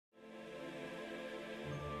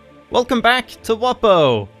Welcome back to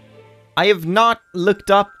Wuppo! I have not looked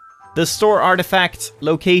up the store artifact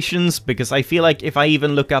locations because I feel like if I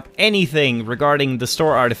even look up anything regarding the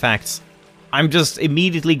store artifacts, I'm just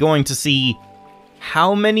immediately going to see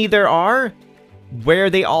how many there are, where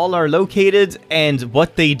they all are located, and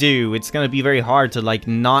what they do. It's gonna be very hard to like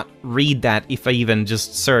not read that if I even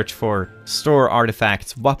just search for store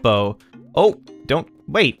artifacts Wuppo. Oh, don't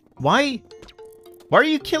wait, why are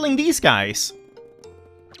you killing these guys?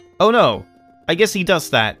 Oh no, I guess he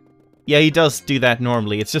does that. Yeah, he does do that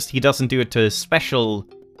normally. It's just he doesn't do it to special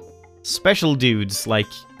dudes like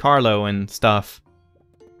Carlo and stuff.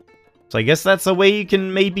 So I guess that's a way you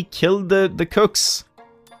can maybe kill the cooks.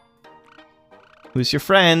 Who's your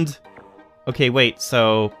friend? Okay, wait,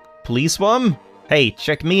 so police one? Hey,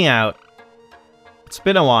 check me out. It's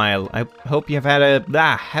been a while. I hope you've had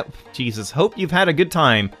a hope you've had a good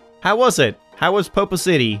time. How was it? How was Popo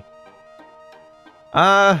City?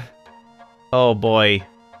 Oh boy.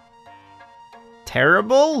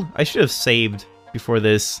 Terrible? I should have saved before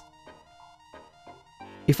this.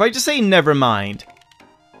 If I just say never mind.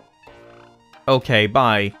 Okay,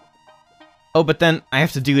 bye. Oh, but then I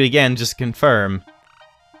have to do it again just to confirm.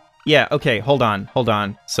 Yeah, okay, hold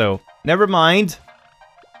on. So, never mind.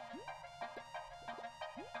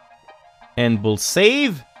 And we'll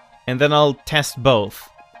save, and then I'll test both.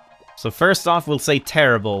 So first off, we'll say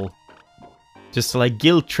terrible. Just to like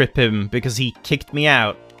guilt trip him because he kicked me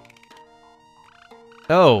out.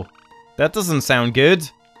 Oh, that doesn't sound good.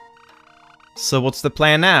 So what's the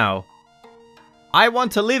plan now? I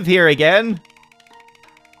want to live here again.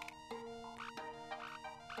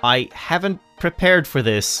 I haven't prepared for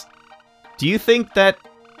this. Do you think that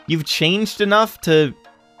you've changed enough to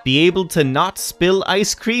be able to not spill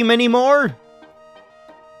ice cream anymore?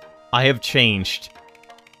 I have changed.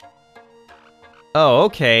 Oh,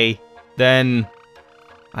 okay. Then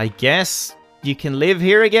I guess you can live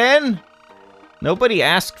here again? Nobody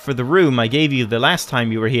asked for the room I gave you the last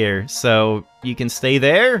time you were here, so you can stay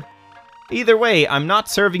there? Either way, I'm not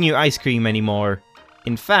serving you ice cream anymore.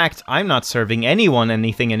 In fact, I'm not serving anyone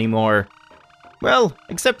anything anymore. Well,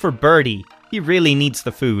 except for Birdie. He really needs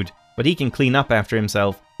the food, but he can clean up after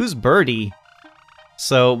himself. Who's Birdie?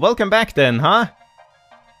 So, welcome back then, huh?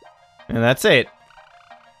 And that's it.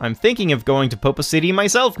 I'm thinking of going to Popo City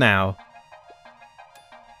myself now.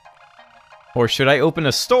 Or should I open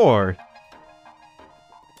a store?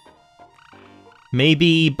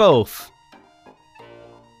 Maybe both.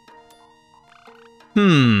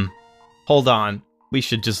 Hold on. We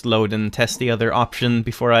should just load and test the other option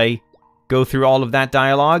before I go through all of that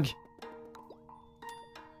dialogue.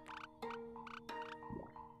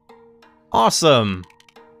 Awesome!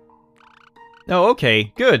 Oh,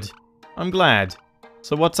 okay, good. I'm glad.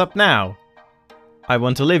 So what's up now? I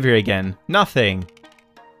want to live here again. Nothing.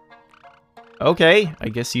 Okay, I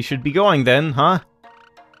guess you should be going then, huh?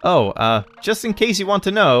 Oh, just in case you want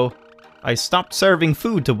to know, I stopped serving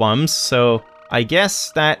food to Wums, so I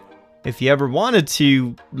guess that if you ever wanted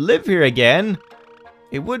to live here again,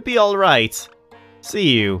 it would be alright. See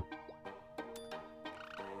you.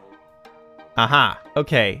 Aha,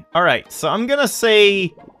 okay, alright, so I'm gonna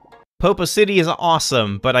say Popo City is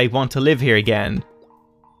awesome, but I want to live here again.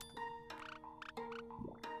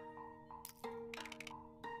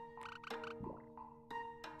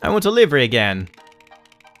 I want to live here again.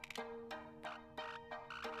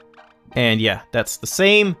 And yeah, that's the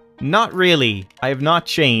same. Not really. I have not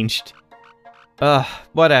changed.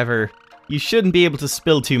 Whatever. You shouldn't be able to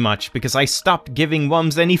spill too much because I stopped giving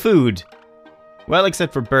Wums any food. Well,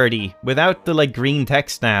 except for Birdie, without the like green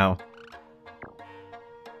text now.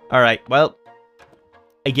 Alright, well,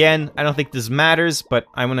 again, I don't think this matters, but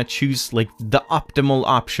I want to choose like the optimal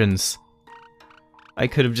options. I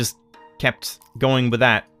could have just kept going with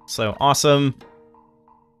that. So, awesome.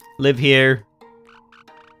 Live here.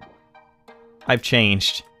 I've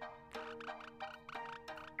changed.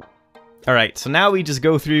 Alright, so now we just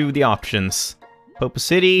go through the options. Popo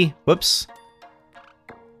City, whoops.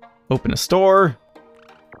 Open a store.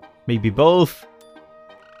 Maybe both.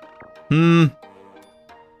 Or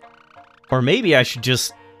maybe I should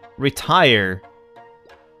just retire.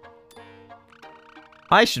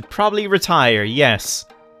 I should probably retire, yes.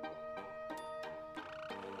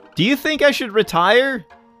 Do you think I should retire?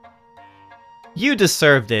 You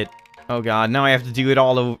deserved it. Oh god, now I have to do it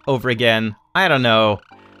all over again. I don't know.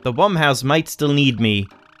 The Wum House might still need me.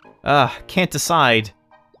 Can't decide.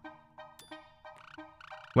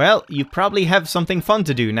 Well, you probably have something fun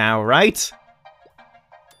to do now, right?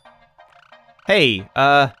 Hey,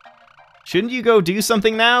 shouldn't you go do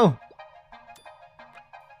something now? ...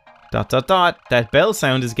 That bell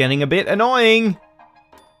sound is getting a bit annoying.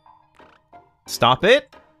 Stop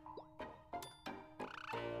it.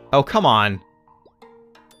 Oh, come on.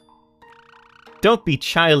 Don't be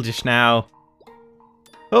childish now.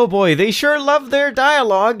 Oh boy, they sure love their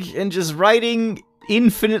dialogue and just writing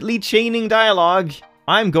infinitely chaining dialogue.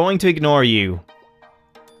 I'm going to ignore you.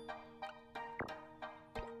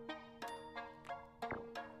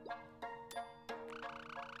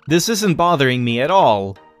 This isn't bothering me at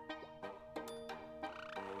all.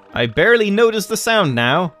 I barely notice the sound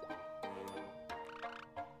now.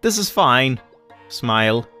 This is fine.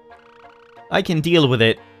 Smile. I can deal with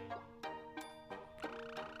it.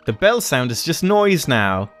 The bell sound is just noise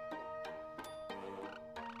now.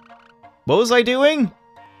 What was I doing?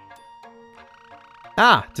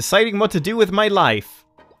 Ah, deciding what to do with my life.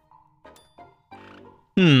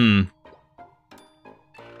 I'm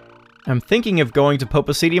thinking of going to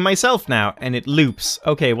Popo City myself now, and it loops.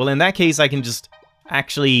 Okay, well in that case I can just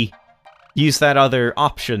actually use that other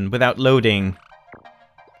option without loading.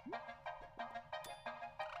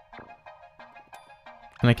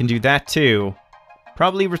 And I can do that too.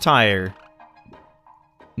 Probably retire.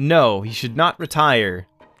 No, he should not retire.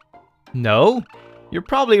 No? You're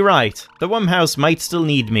probably right. The Wumhouse might still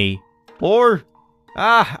need me. Or...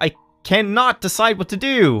 I cannot decide what to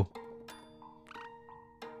do.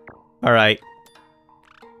 Alright.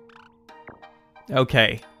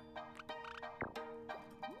 Okay.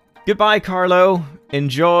 Goodbye, Carlo.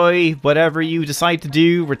 Enjoy whatever you decide to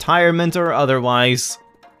do, retirement or otherwise.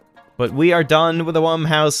 But we are done with the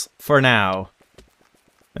Wumhouse for now.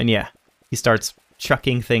 And yeah, he starts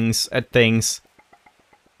chucking things at things.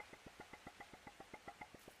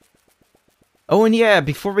 Oh, and yeah,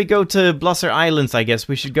 before we go to Blusser Islands, I guess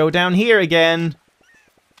we should go down here again.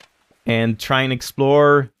 And try and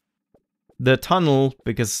explore the tunnel,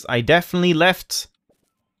 because I definitely left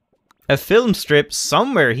a film strip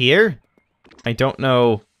somewhere here. I don't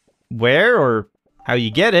know where or how you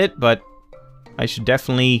get it, but I should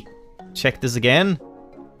definitely check this again.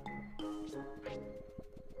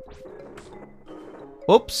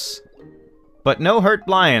 Oops. But no hurt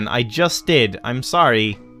Lion, I just did. I'm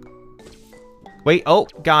sorry. Wait, oh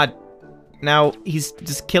god. Now he's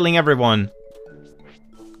just killing everyone.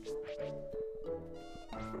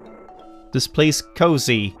 This place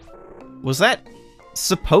cozy. Was that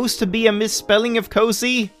supposed to be a misspelling of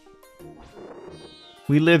cozy?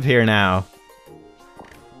 We live here now.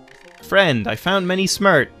 Friend, I found many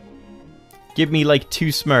smurt. Give me like 2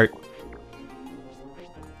 smurt.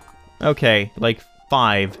 Okay, like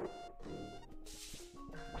 5.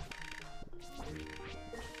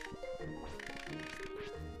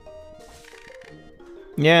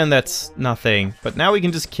 Yeah, and that's nothing. But now we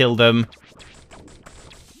can just kill them.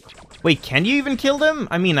 Wait, can you even kill them?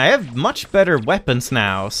 I mean, I have much better weapons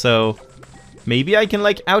now, so... maybe I can,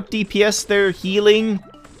 like, out-DPS their healing?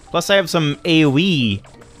 Plus I have some AoE.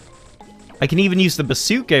 I can even use the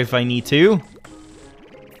bazooka if I need to.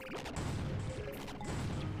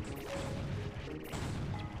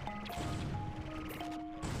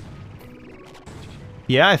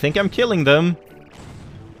 Yeah, I think I'm killing them.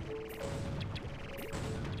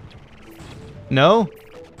 No?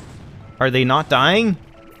 Are they not dying?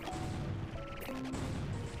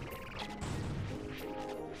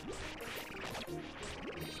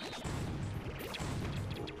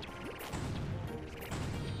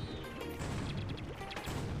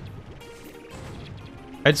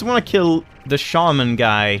 I just want to kill the shaman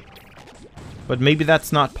guy. But maybe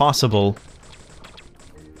that's not possible.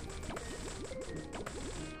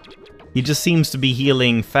 He just seems to be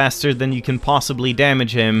healing faster than you can possibly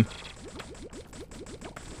damage him.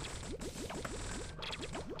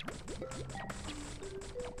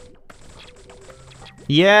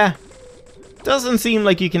 Yeah. Doesn't seem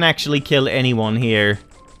like you can actually kill anyone here.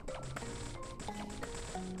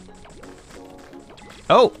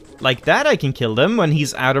 Oh, like that I can kill them when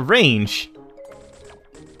he's out of range.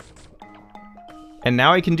 And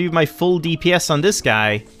now I can do my full DPS on this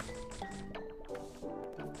guy.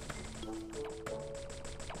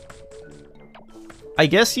 I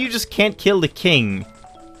guess you just can't kill the king.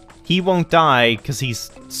 He won't die because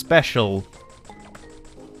he's special.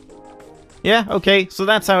 Yeah, okay, so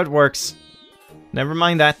that's how it works. Never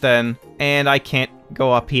mind that then. And I can't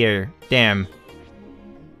go up here. Damn.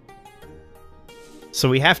 So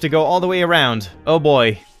we have to go all the way around. Oh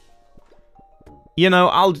boy. You know,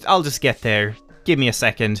 I'll just get there. Give me a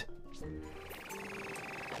second.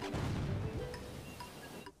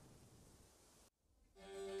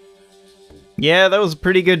 Yeah, that was a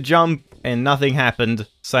pretty good jump, and nothing happened,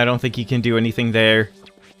 so I don't think you can do anything there.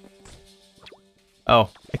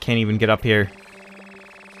 Oh, I can't even get up here.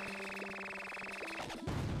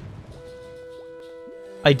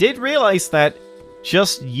 I did realize that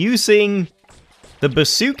just using the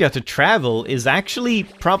bazooka to travel is actually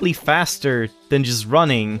probably faster than just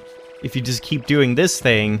running if you just keep doing this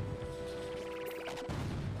thing.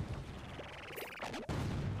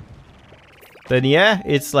 Then yeah,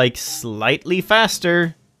 it's like slightly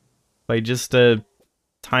faster by just a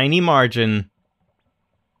tiny margin.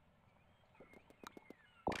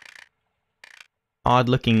 Odd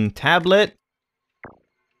looking tablet.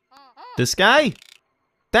 This guy?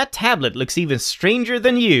 That tablet looks even stranger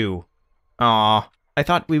than you. Aw, I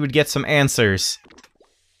thought we would get some answers.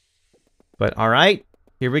 But alright,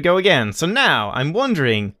 here we go again. So now, I'm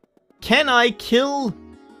wondering, can I kill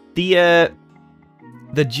the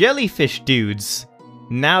jellyfish dudes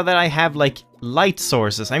now that I have, like, light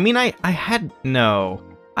sources? I mean, I had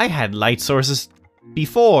light sources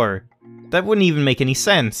before. That wouldn't even make any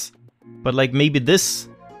sense. But, like, maybe this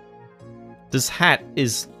hat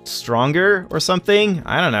is stronger or something?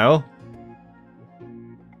 I don't know.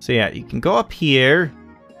 So yeah, you can go up here.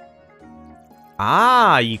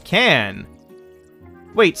 Ah, you can.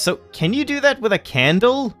 Wait, so can you do that with a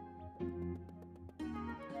candle?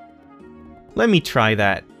 Let me try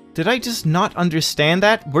that. Did I just not understand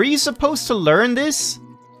that? Were you supposed to learn this?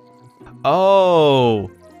 Oh,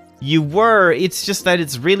 you were. It's just that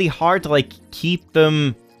it's really hard to, like, keep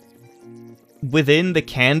them within the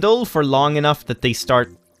candle for long enough that they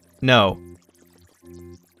start... No.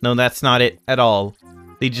 No, that's not it at all.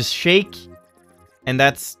 They just shake, and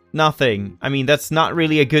that's nothing. I mean, that's not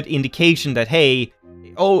really a good indication that, hey,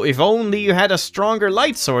 oh, if only you had a stronger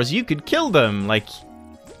light source, you could kill them. Like,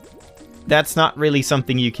 that's not really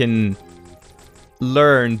something you can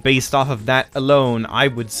learn based off of that alone, I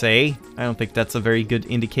would say. I don't think that's a very good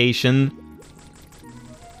indication.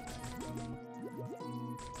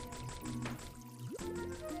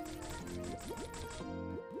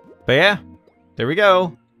 But yeah, there we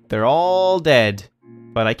go. They're all dead.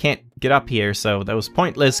 But I can't get up here, so that was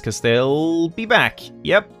pointless, because they'll be back.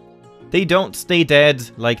 Yep. They don't stay dead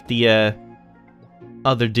like the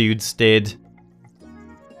other dudes did.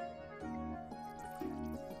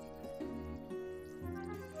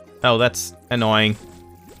 Oh, that's annoying.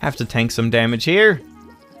 Have to tank some damage here.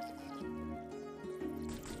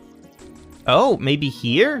 Oh, maybe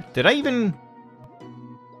here? Did I even...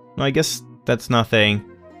 No, I guess that's nothing.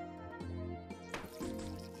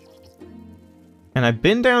 And I've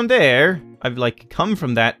been down there. I've, like, come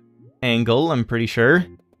from that angle, I'm pretty sure.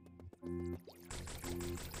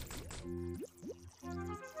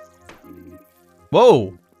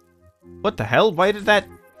 Whoa! What the hell? Why did that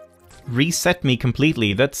reset me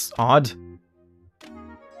completely? That's odd.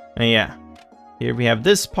 And yeah. Here we have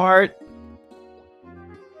this part.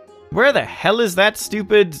 Where the hell is that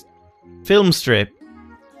stupid film strip?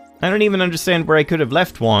 I don't even understand where I could have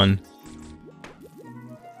left one.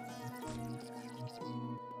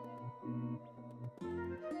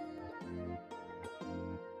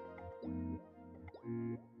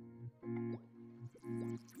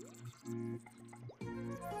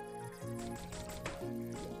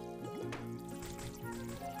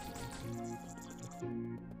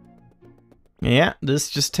 Yeah, this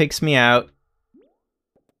just takes me out.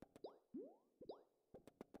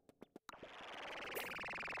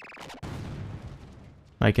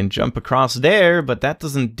 I can jump across there, but that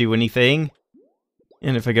doesn't do anything.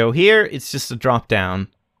 And if I go here, it's just a drop down.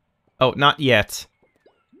 Oh, not yet.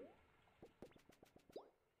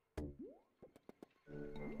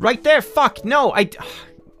 Right there, fuck, no, I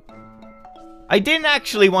didn't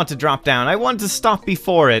actually want to drop down. I wanted to stop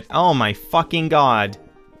before it. Oh my fucking god.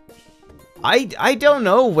 I don't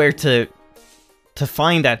know where to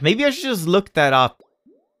find that. Maybe I should just look that up.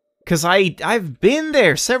 Cause I've been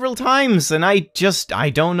there several times and I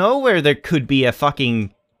don't know where there could be a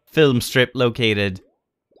fucking film strip located.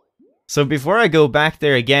 So before I go back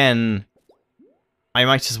there again, I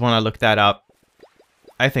might just want to look that up.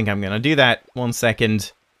 I think I'm gonna do that. 1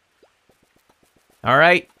 second.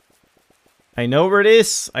 Alright. I know where it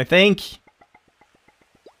is, I think.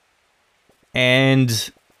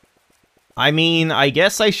 And I mean, I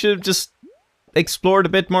guess I should have just explored a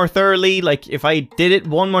bit more thoroughly. Like, if I did it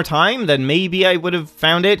one more time, then maybe I would have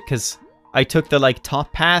found it, because I took the, like,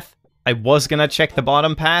 top path. I was gonna check the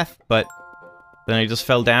bottom path, but then I just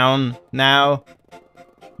fell down now.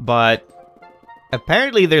 But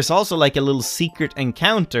apparently there's also, like, a little secret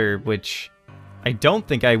encounter, which I don't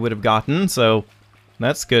think I would have gotten, so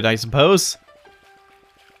that's good, I suppose.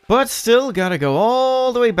 But still, gotta go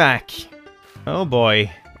all the way back. Oh boy.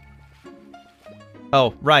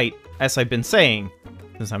 Oh, right. As I've been saying,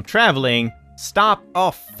 since I'm traveling, stop.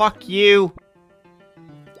 Oh, fuck you.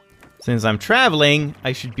 Since I'm traveling,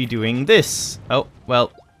 I should be doing this. Oh,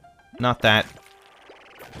 well, not that.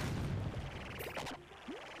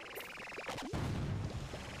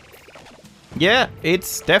 Yeah,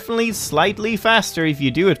 it's definitely slightly faster if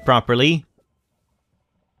you do it properly.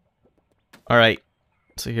 Alright,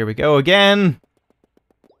 so here we go again.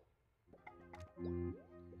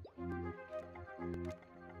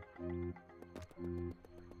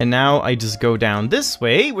 And now I just go down this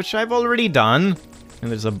way, which I've already done.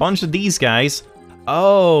 And there's a bunch of these guys.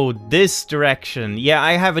 Oh, this direction. Yeah,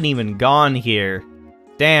 I haven't even gone here.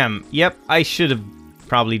 Damn, yep, I should have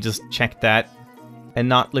probably just checked that and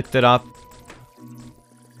not looked it up.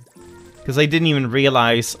 Because I didn't even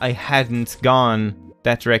realize I hadn't gone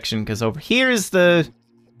that direction, because over here is the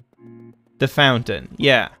fountain.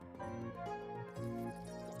 Yeah.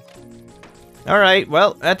 Alright,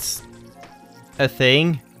 well, that's a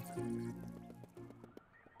thing.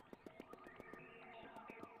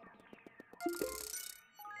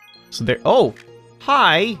 So there... Oh!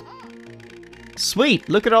 Hi! Sweet!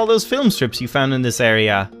 Look at all those film strips you found in this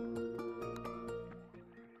area.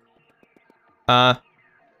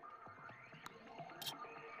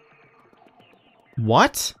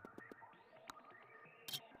 What?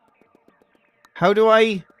 How do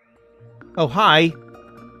I... Oh, hi.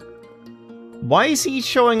 Why is he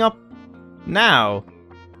showing up now?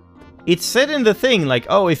 It said in the thing, like,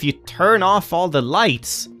 oh, if you turn off all the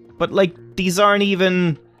lights. But, like, these aren't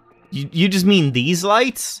even... You just mean these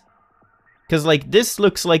lights? Because, like, this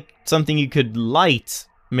looks like something you could light,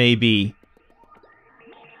 maybe.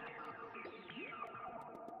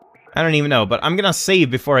 I don't even know, but I'm gonna save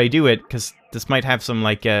before I do it, because this might have some,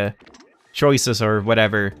 like, choices or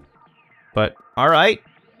whatever. But, alright.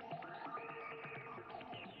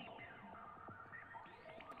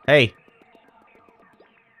 Hey.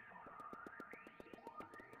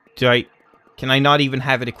 Can I not even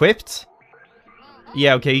have it equipped?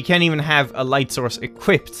 Yeah, okay, you can't even have a light source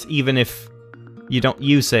equipped, even if you don't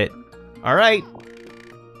use it. Alright.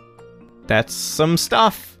 That's some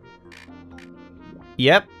stuff.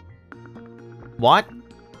 Yep. What?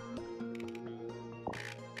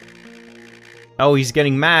 Oh, he's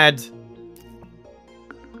getting mad.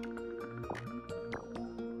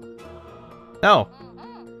 Oh.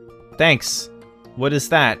 Thanks. What is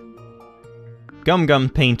that? Gum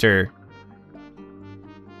painter.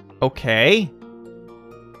 Okay.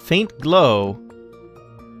 Faint glow.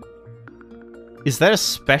 Is that a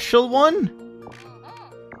special one?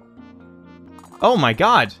 Oh my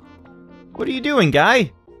god. What are you doing,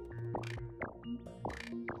 guy?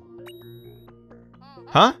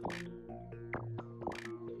 Huh?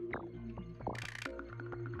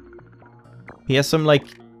 He has some, like,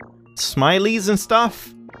 smileys and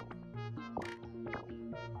stuff?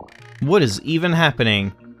 What is even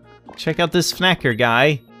happening? Check out this Fnacker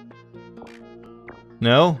guy.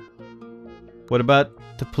 No? What about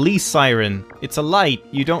the police siren? It's a light.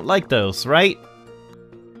 You don't like those, right?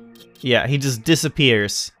 Yeah, he just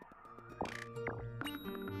disappears.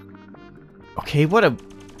 Okay, what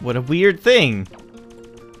a weird thing.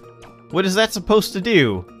 What is that supposed to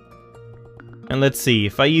do? And let's see,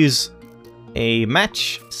 if I use a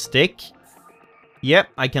matchstick... Yep,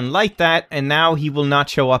 I can light that, and now he will not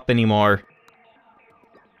show up anymore.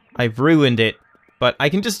 I've ruined it. But I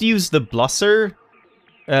can just use the blusser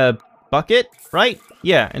bucket, right?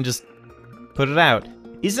 Yeah, and just put it out.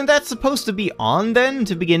 Isn't that supposed to be on then,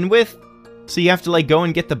 to begin with? So you have to, like, go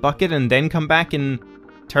and get the bucket and then come back and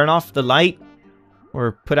turn off the light?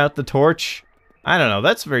 Or put out the torch? I don't know,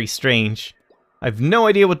 that's very strange. I've no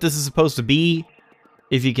idea what this is supposed to be.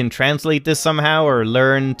 If you can translate this somehow, or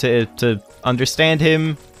learn to understand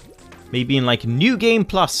him. Maybe in, like, New Game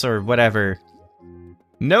Plus or whatever.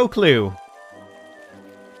 No clue.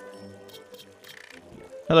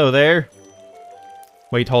 Hello there.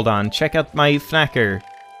 Wait, hold on. Check out my Fnacker.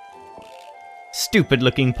 Stupid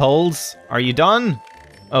looking poles. Are you done?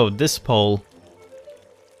 Oh, this pole.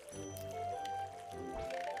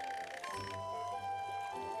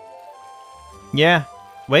 Yeah.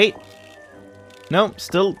 Wait. No,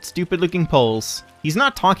 still stupid looking poles. He's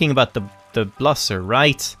not talking about the blusser,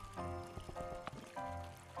 right?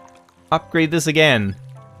 Upgrade this again.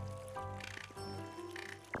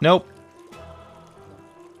 Nope.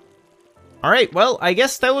 Alright, well, I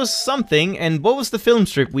guess that was something, and what was the film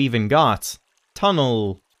strip we even got?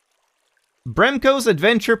 Tunnel. Bremco's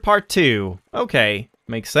Adventure Part 2. Okay,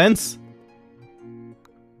 makes sense.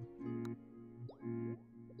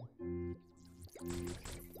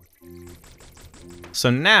 So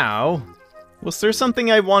now, was there something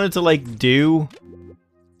I wanted to, like, do?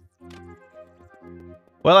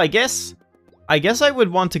 Well, I guess I guess I would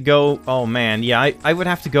want to go... Oh man, yeah, I would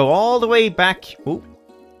have to go all the way back... Ooh,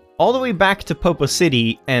 all the way back to Popo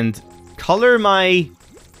City and color my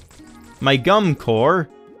gum core,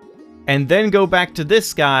 and then go back to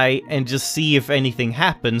this guy and just see if anything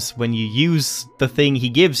happens when you use the thing he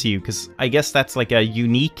gives you, because I guess that's like a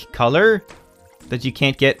unique color that you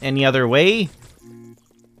can't get any other way.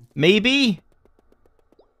 Maybe?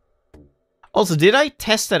 Also, did I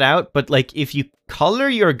test it out? But like, if you color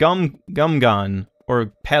your gum gun,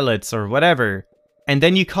 or pellets, or whatever, and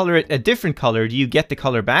then you color it a different color, do you get the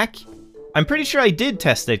color back? I'm pretty sure I did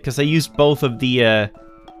test it, because I used both of the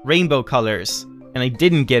rainbow colors, and I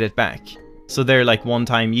didn't get it back. So they're like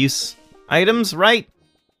one-time use items, right?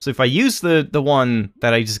 So if I use the one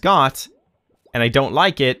that I just got, and I don't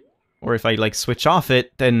like it, or if I like switch off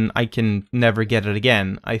it, then I can never get it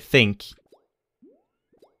again, I think.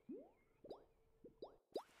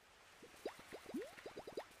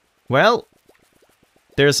 Well,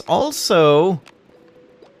 there's also...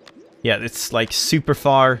 Yeah, it's like super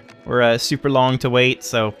far, or super long to wait,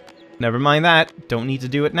 so never mind that. Don't need to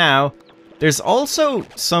do it now. There's also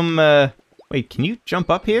some, wait, can you jump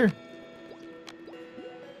up here?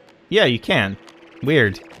 Yeah, you can.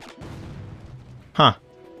 Weird. Huh.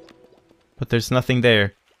 But there's nothing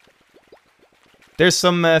there. There's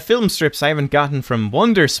some film strips I haven't gotten from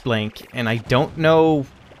Wondersplank, and I don't know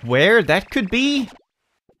where that could be?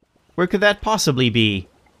 Where could that possibly be?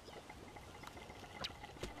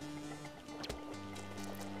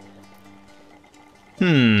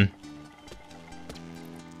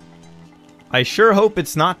 I sure hope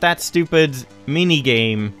it's not that stupid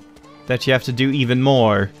mini-game that you have to do even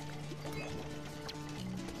more.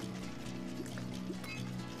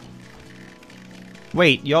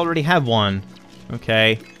 Wait, you already have one.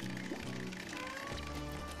 Okay.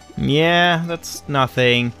 Yeah, that's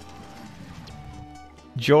nothing.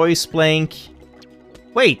 Joy Splank.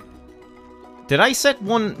 Wait! Did I set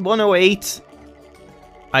 108?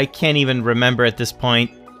 I can't even remember at this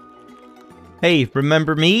point. Hey,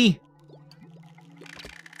 remember me?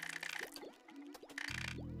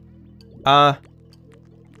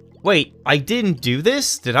 Wait, I didn't do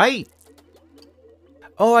this? Did I?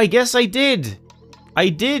 Oh, I guess I did! I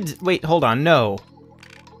did... Wait, hold on, no.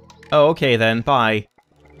 Oh, okay then, bye.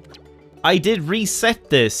 I did reset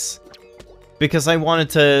this. Because I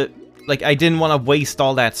wanted to... Like, I didn't want to waste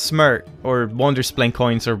all that Smirt, or Wondersplank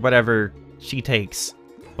coins, or whatever she takes.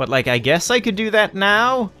 But, like, I guess I could do that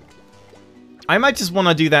now? I might just want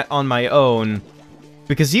to do that on my own.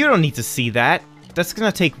 Because you don't need to see that. That's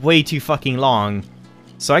gonna take way too fucking long.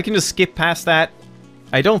 So I can just skip past that.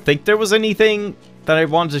 I don't think there was anything that I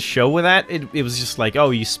wanted to show with that. It was just like, oh,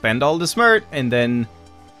 you spend all the Smirt, and then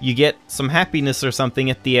you get some happiness or something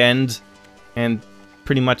at the end. And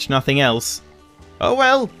pretty much nothing else. Oh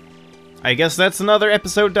well. I guess that's another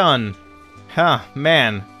episode done. Huh,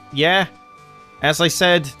 man. Yeah. As I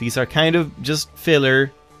said, these are kind of just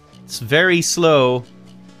filler. It's very slow.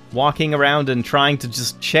 Walking around and trying to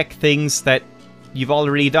just check things that you've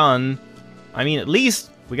already done. I mean, at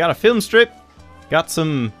least we got a film strip. Got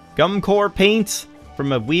some gum core paint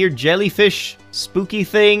from a weird jellyfish spooky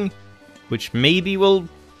thing. Which maybe we'll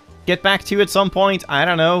get back to at some point. I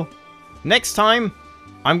don't know. Next time,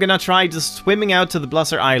 I'm gonna try just swimming out to the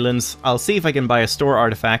Blusser Islands. I'll see if I can buy a store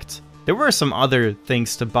artifact. There were some other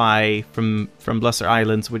things to buy from Blusser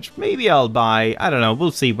Islands, which maybe I'll buy. I don't know,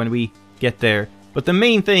 we'll see when we get there. But the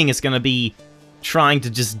main thing is gonna be trying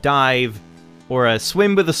to just dive or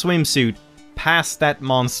swim with a swimsuit past that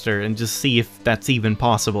monster and just see if that's even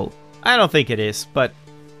possible. I don't think it is, but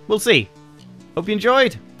we'll see. Hope you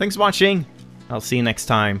enjoyed. Thanks for watching. I'll see you next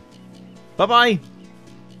time. Bye-bye.